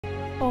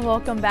Well,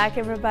 welcome back,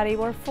 everybody.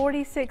 We're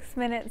 46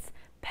 minutes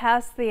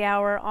past the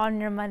hour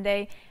on your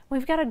Monday.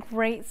 We've got a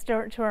great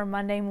start to our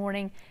Monday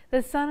morning.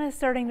 The sun is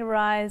starting to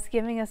rise,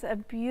 giving us a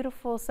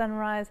beautiful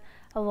sunrise,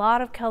 a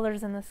lot of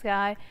colors in the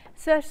sky,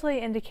 especially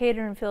in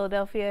Decatur and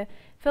Philadelphia.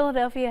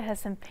 Philadelphia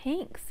has some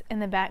pinks in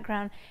the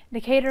background.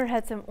 Decatur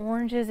had some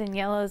oranges and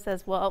yellows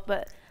as well,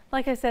 but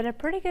like I said, a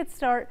pretty good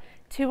start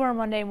to our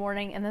Monday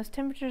morning, and those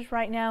temperatures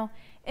right now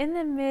in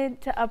the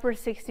mid to upper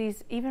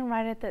 60s, even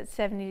right at that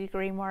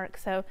 70-degree mark.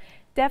 So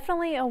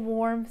definitely a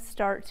warm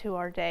start to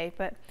our day.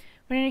 But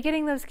when you're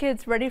getting those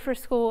kids ready for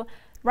school,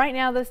 right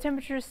now those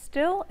temperatures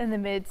still in the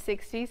mid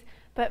 60s,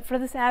 but for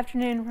this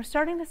afternoon we're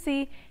starting to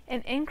see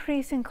an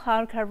increase in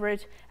cloud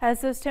coverage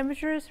as those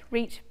temperatures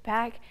reach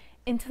back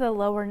into the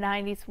lower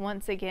 90s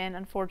once again,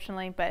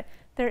 unfortunately. But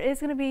there is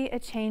going to be a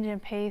change in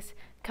pace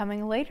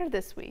coming later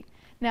this week.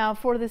 Now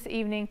for this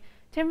evening,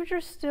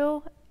 temperatures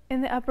still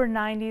in the upper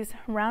 90s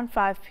around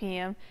 5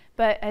 p.m.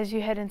 but as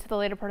you head into the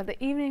later part of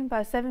the evening,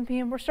 by 7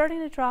 p.m. we're starting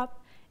to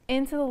drop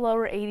into the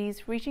lower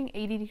 80s, reaching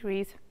 80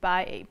 degrees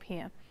by 8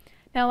 p.m.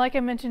 Now, like I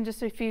mentioned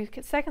just a few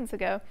seconds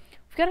ago,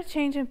 we've got a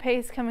change in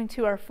pace coming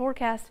to our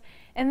forecast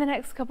in the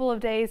next couple of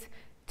days.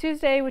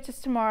 Tuesday, which is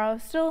tomorrow,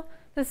 still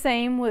the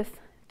same with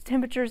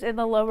temperatures in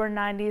the lower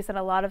 90s and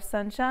a lot of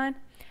sunshine.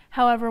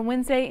 However,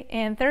 Wednesday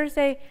and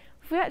Thursday,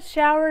 we've got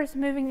showers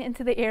moving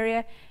into the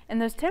area,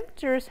 and those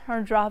temperatures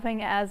are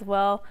dropping as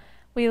well.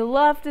 We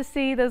love to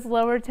see those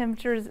lower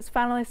temperatures. It's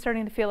finally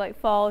starting to feel like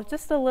fall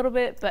just a little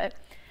bit, but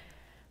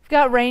we've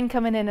got rain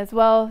coming in as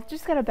well.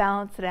 Just got to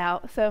balance it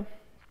out. So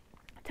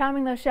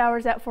timing those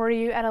showers out for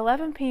you at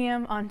 11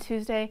 p.m. on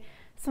Tuesday.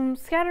 Some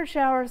scattered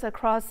showers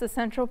across the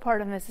central part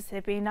of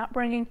Mississippi, not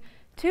bringing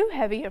too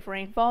heavy of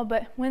rainfall,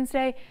 but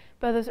Wednesday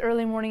by those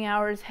early morning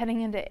hours heading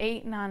into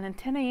 8, 9, and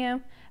 10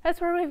 a.m.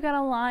 that's where we've got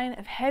a line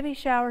of heavy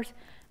showers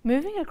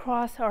moving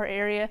across our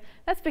area.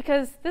 That's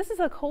because this is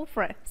a cold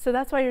front, so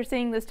that's why you're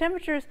seeing those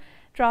temperatures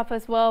drop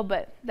as well,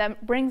 but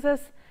that brings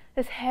us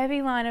this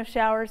heavy line of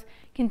showers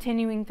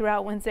continuing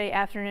throughout Wednesday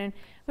afternoon.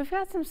 We've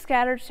got some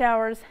scattered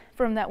showers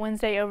from that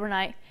Wednesday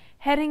overnight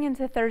heading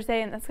into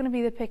Thursday, and that's going to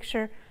be the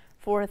picture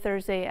for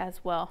Thursday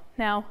as well.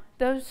 Now,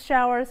 those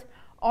showers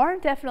are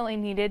definitely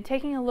needed.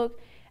 Taking a look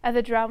at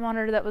the drought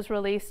monitor that was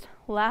released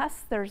last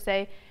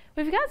Thursday,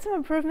 we've got some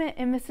improvement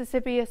in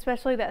Mississippi,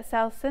 especially that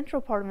south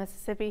central part of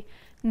Mississippi,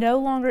 no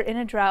longer in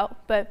a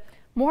drought, but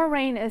more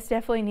rain is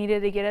definitely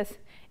needed to get us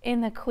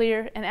in the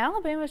clear. And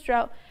Alabama's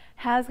drought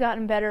has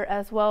gotten better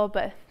as well,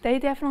 but they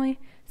definitely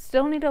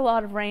still need a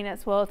lot of rain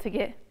as well to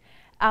get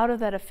out of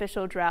that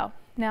official drought.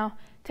 Now,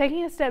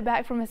 taking a step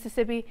back from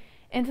Mississippi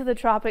into the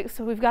tropics,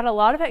 so we've got a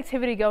lot of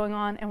activity going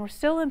on, and we're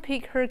still in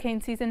peak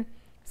hurricane season,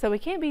 so we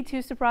can't be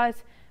too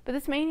surprised. But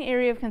this main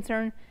area of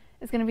concern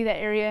is going to be that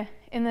area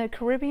in the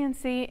Caribbean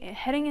Sea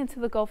heading into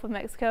the Gulf of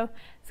Mexico.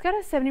 It's got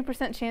a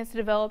 70% chance to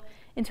develop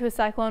into a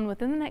cyclone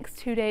within the next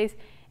 2 days,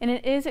 and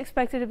it is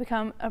expected to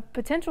become a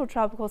potential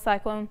tropical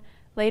cyclone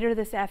later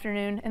this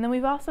afternoon. And then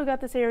we've also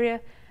got this area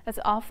that's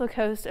off the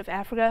coast of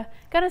Africa,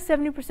 got a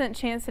 70%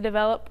 chance to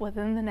develop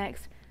within the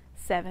next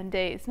 7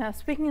 days. Now,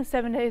 speaking of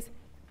 7 days,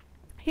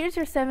 here's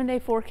your 7-day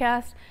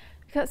forecast.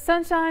 We've got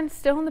sunshine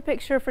still in the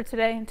picture for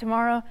today and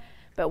tomorrow,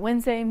 but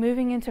Wednesday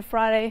moving into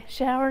Friday,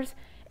 showers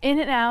in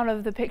and out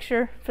of the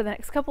picture for the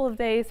next couple of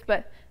days,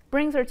 but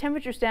brings our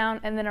temperatures down,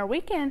 and then our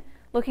weekend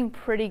looking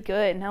pretty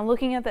good. Now,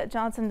 looking at that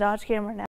Johnson Dodge camera now,